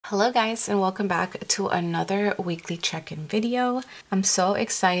Hello guys, and welcome back to another weekly check-in video. I'm so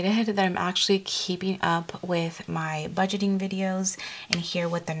excited that I'm actually keeping up with my budgeting videos and here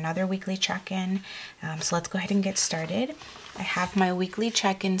with another weekly check-in. So let's go ahead and get started. I have my weekly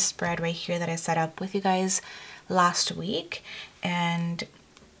check-in spread right here that I set up with you guys last week, and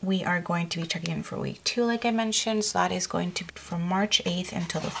we are going to be checking in for week 2 like I mentioned. So that is going to be from March 8th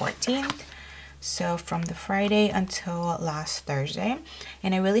until the 14th. So from the Friday until last Thursday,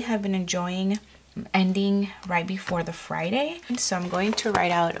 and I really have been enjoying ending right before the Friday. So I'm going to write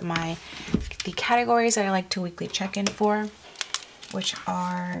out the categories that I like to weekly check in for, which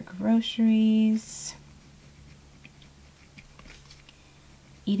are groceries,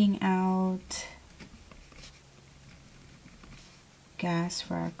 eating out, gas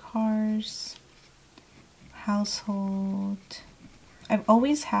for our cars, household. I've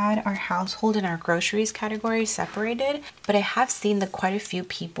always had our household and our groceries category separated, but I have seen that quite a few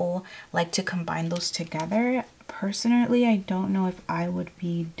people like to combine those together. Personally, I don't know if I would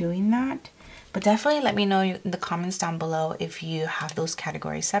be doing that, but definitely let me know in the comments down below if you have those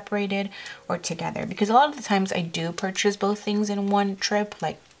categories separated or together, because a lot of the times I do purchase both things in one trip,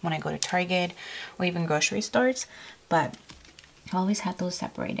 like when I go to Target or even grocery stores, but I always had those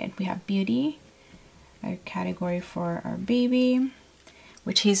separated. We have beauty, our category for our baby,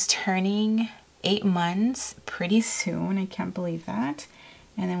 which he's turning 8 months pretty soon. I can't believe that.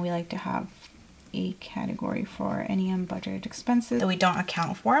 And then we like to have a category for any unbudgeted expenses that we don't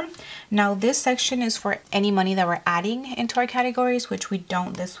account for. Now this section is for any money that we're adding into our categories, which we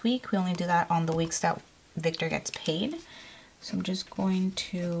don't this week. We only do that on the weeks that Victor gets paid. So I'm just going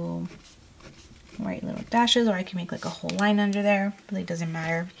to write little dashes, or I can make like a whole line under there. Really doesn't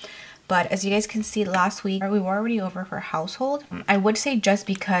matter. But as you guys can see, last week we were already over for household. I would say just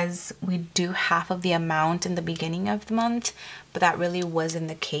because we do half of the amount in the beginning of the month, but that really wasn't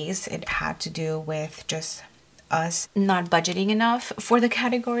the case. It had to do with just us not budgeting enough for the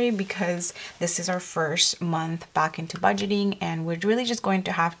category, because this is our first month back into budgeting, and we're really just going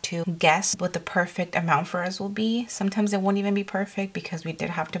to have to guess what the perfect amount for us will be. Sometimes it won't even be perfect, because we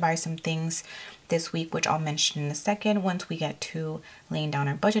did have to buy some things this week, which I'll mention in a second once we get to laying down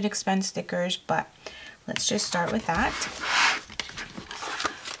our budget expense stickers. But let's just start with that.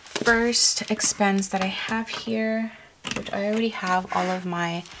 First expense that I have here, which I already have all of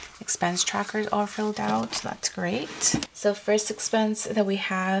my expense trackers all filled out, so that's great. So first expense that we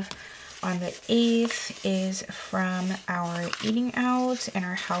have on the 8th is from our eating out and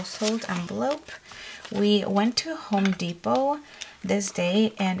our household envelope. We went to Home Depot this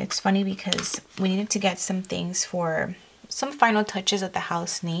day, and it's funny because we needed to get some things for some final touches that the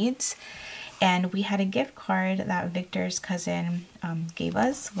house needs, and we had a gift card that Victor's cousin gave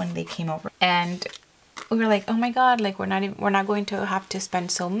us when they came over, and we were like, oh my god, like we're not going to have to spend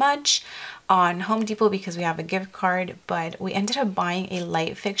so much on Home Depot because we have a gift card. But we ended up buying a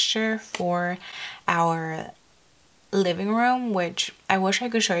light fixture for our living room, which I wish I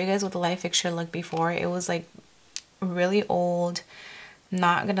could show you guys what the light fixture looked before. It was like really old,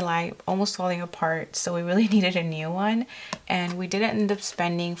 not gonna lie, almost falling apart, so we really needed a new one, and we did end up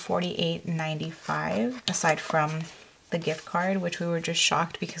spending $48.95 aside from the gift card, which we were just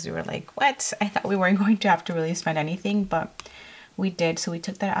shocked because we were like, what? I thought we weren't going to have to really spend anything, but we did. So we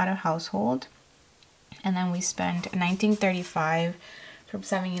took that out of household, and then we spent $19.35 from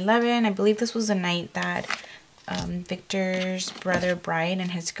 7-Eleven. I believe this was the night that Victor's brother Brian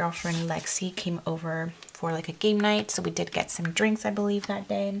and his girlfriend Lexi came over for like a game night, so we did get some drinks, I believe, that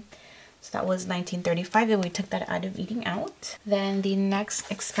day. So that was $19.35, and we took that out of eating out. Then the next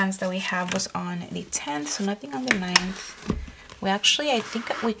expense that we have was on the 10th, so nothing on the 9th. We actually, I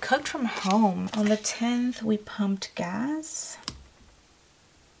think we cooked from home. On the 10th, we pumped gas.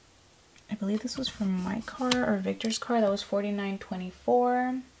 I believe this was from my car or Victor's car. That was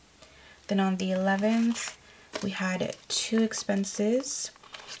 $49.24. Then on the 11th, we had 2 expenses.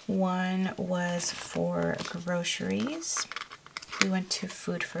 One was for groceries. We went to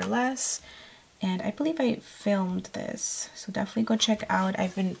Food for Less, and I believe I filmed this, so definitely go check out.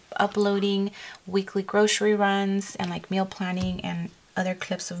 I've been uploading weekly grocery runs and like meal planning and other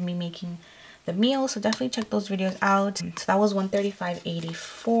clips of me making the meal, so definitely check those videos out. So that was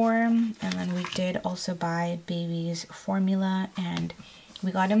 $135.84, and then we did also buy baby's formula, and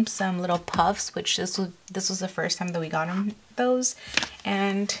we got him some little puffs, which this was the first time that we got him those,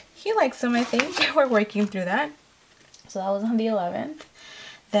 and he likes them, I think. We're working through that. So that was on the 11th.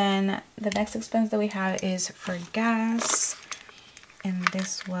 Then the next expense that we have is for gas, and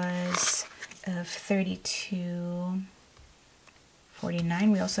this was of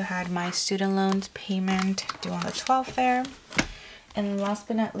 $32.49. We also had my student loans payment due on the 12th there. And last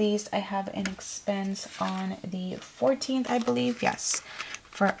but not least, I have an expense on the 14th, I believe. Yes,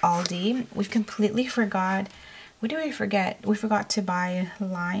 for Aldi. We completely forgot. What did we forget? We forgot to buy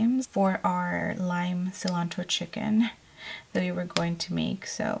limes for our lime cilantro chicken that we were going to make.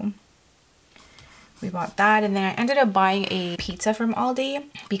 So we bought that, and then I ended up buying a pizza from Aldi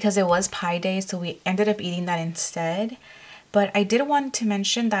because it was Pi Day, so we ended up eating that instead. But I did want to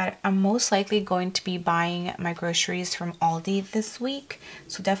mention that I'm most likely going to be buying my groceries from Aldi this week,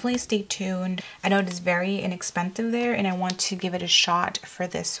 so definitely stay tuned. I know it is very inexpensive there, and I want to give it a shot for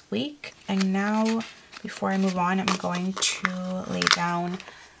this week. And now, before I move on, I'm going to lay down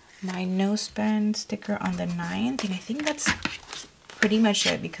my no spend sticker on the 9th, and I think that's pretty much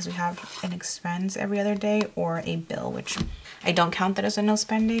it because we have an expense every other day or a bill, which I don't count that as a no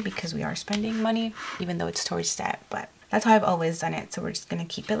spend day because we are spending money even though it's towards debt, but that's how I've always done it, so we're just gonna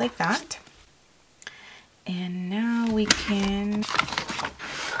keep it like that. And now we can,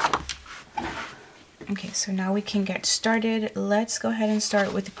 okay, so now we can get started. Let's go ahead and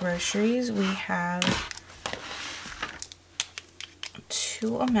start with groceries. We have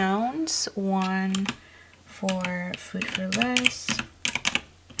two amounts, one for Food for Less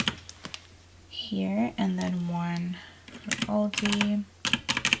here, and then one for Aldi.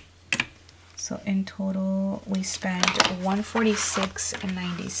 So in total, we spent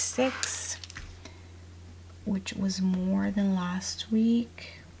 $146.96, which was more than last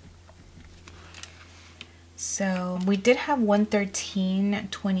week. So we did have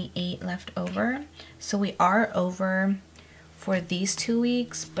 $113.28 left over. So we are over for these 2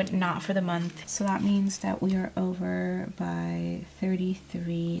 weeks, but not for the month. So that means that we are over by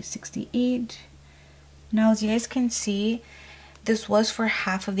 $33.68. Now, as you guys can see, this was for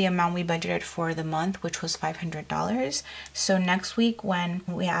half of the amount we budgeted for the month, which was $500. So next week when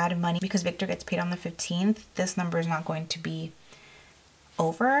we add money, because Victor gets paid on the 15th, this number is not going to be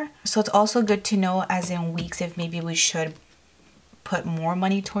over. So it's also good to know, as in weeks, if maybe we should put more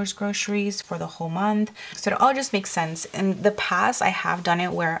money towards groceries for the whole month. So it all just makes sense. In the past, I have done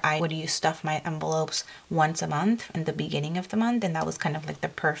it where I would use stuff my envelopes once a month in the beginning of the month, and that was kind of like the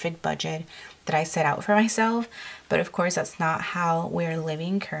perfect budget that I set out for myself. But of course, that's not how we're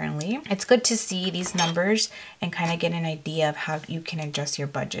living currently. It's good to see these numbers and kind of get an idea of how you can adjust your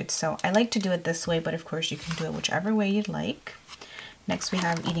budget. So I like to do it this way, but of course you can do it whichever way you'd like. Next, we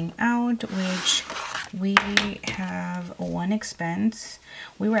have eating out, which we have one expense.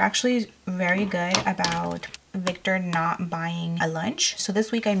 We were actually very good about Victor not buying a lunch. So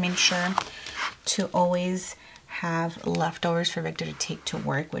this week I made sure to always have leftovers for Victor to take to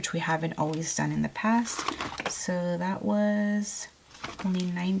work, which we haven't always done in the past. So that was only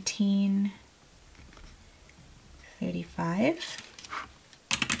 $19.35.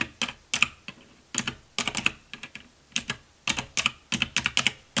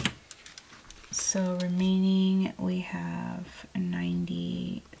 So remaining, we have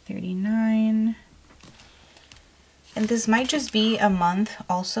 $90.39. And this might just be a month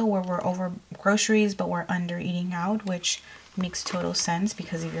also where we're over groceries, but we're under eating out, which makes total sense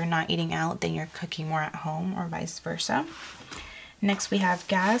because if you're not eating out, then you're cooking more at home or vice versa. Next, we have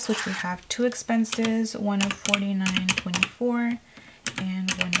gas, which we have two expenses, one of $49.24 and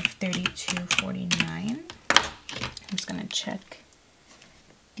one of $32.49. I'm just gonna check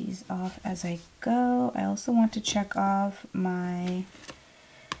these off as I go. I also want to check off my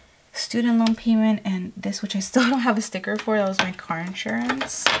student loan payment and this, which I still don't have a sticker for. That was my car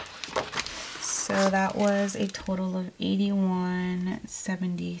insurance. So that was a total of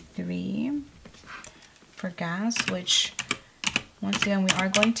 $81.73 for gas, which once again we are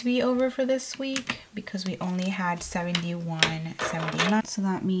going to be over for this week because we only had $71.79. So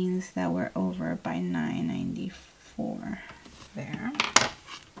that means that we're over by $9.94 there.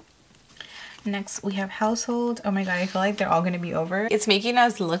 Next, we have household. Oh my god, I feel like they're all going to be over. It's making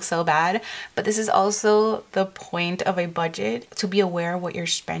us look so bad, but this is also the point of a budget, to be aware of what you're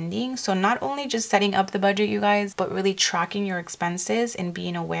spending. So not only just setting up the budget, you guys, but really tracking your expenses and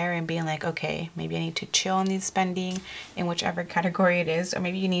being aware and being like, okay, maybe I need to chill on these spending in whichever category it is, or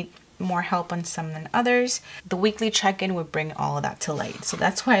maybe you need more help on some than others. The weekly check-in would bring all of that to light. So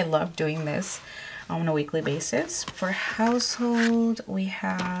that's why I love doing this on a weekly basis. For household, we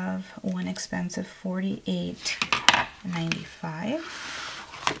have one expense of $48.95.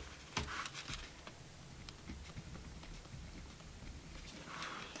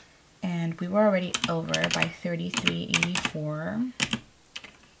 And we were already over by $33.84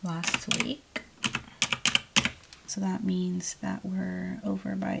 last week. So that means that we're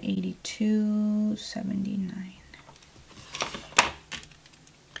over by $82.79.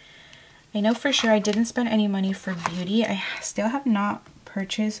 I know for sure I didn't spend any money for beauty. I still have not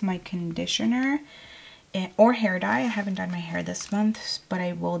purchased my conditioner or hair dye. I haven't done my hair this month, but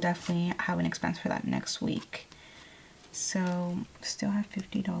I will definitely have an expense for that next week. So still have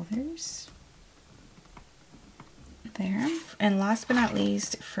 $50 there. And last but not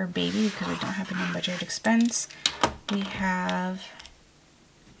least, for baby, because we don't have any budget expense, we have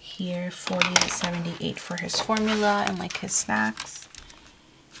here $40.78 for his formula and like his snacks.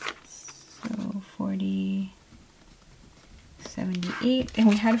 So $40.78, and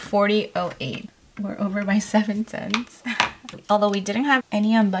we had $40.08. We're over by 7 cents. Although we didn't have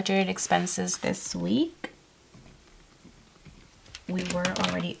any unbudgeted expenses this week, we were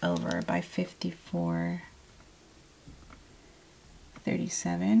already over by $54.37.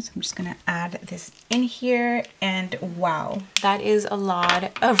 So I'm just gonna add this in here, and wow, that is a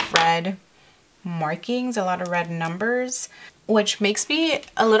lot of red markings, a lot of red numbers, which makes me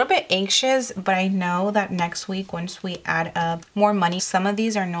a little bit anxious. But I know that next week, once we add up more money, some of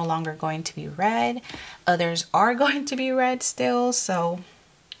these are no longer going to be red, others are going to be red still, so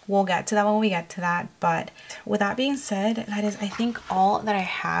we'll get to that when we get to that. But with that being said, that is, I think, all that I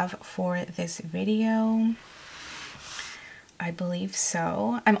have for this video. I believe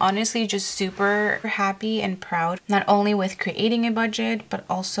so. I'm honestly just super happy and proud, not only with creating a budget, but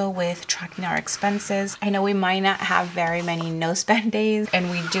also with tracking our expenses. I know we might not have very many no spend days,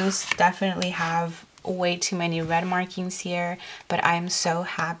 and we do definitely have way too many red markings here, but I'm so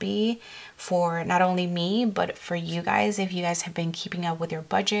happy for not only me, but for you guys. If you guys have been keeping up with your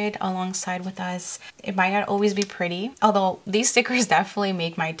budget alongside with us, it might not always be pretty, although these stickers definitely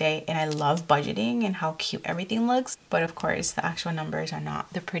make my day, and I love budgeting and how cute everything looks. But of course, the actual numbers are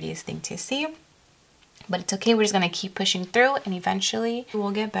not the prettiest thing to see, but it's okay. We're just gonna keep pushing through, and eventually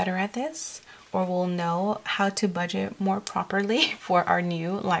we'll get better at this, or we'll know how to budget more properly for our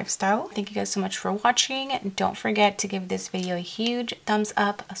new lifestyle. Thank you guys so much for watching. Don't forget to give this video a huge thumbs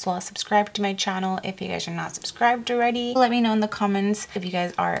up, as well as subscribe to my channel if you guys are not subscribed already. Let me know in the comments if you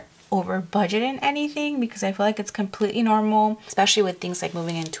guys are over budgeting anything, because I feel like it's completely normal, especially with things like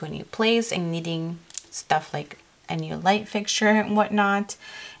moving into a new place and needing stuff like a new light fixture and whatnot.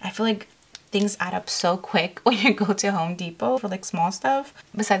 I feel like things add up so quick when you go to Home Depot for like small stuff.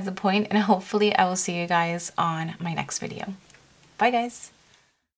 Besides the point, and hopefully I will see you guys on my next video. Bye guys.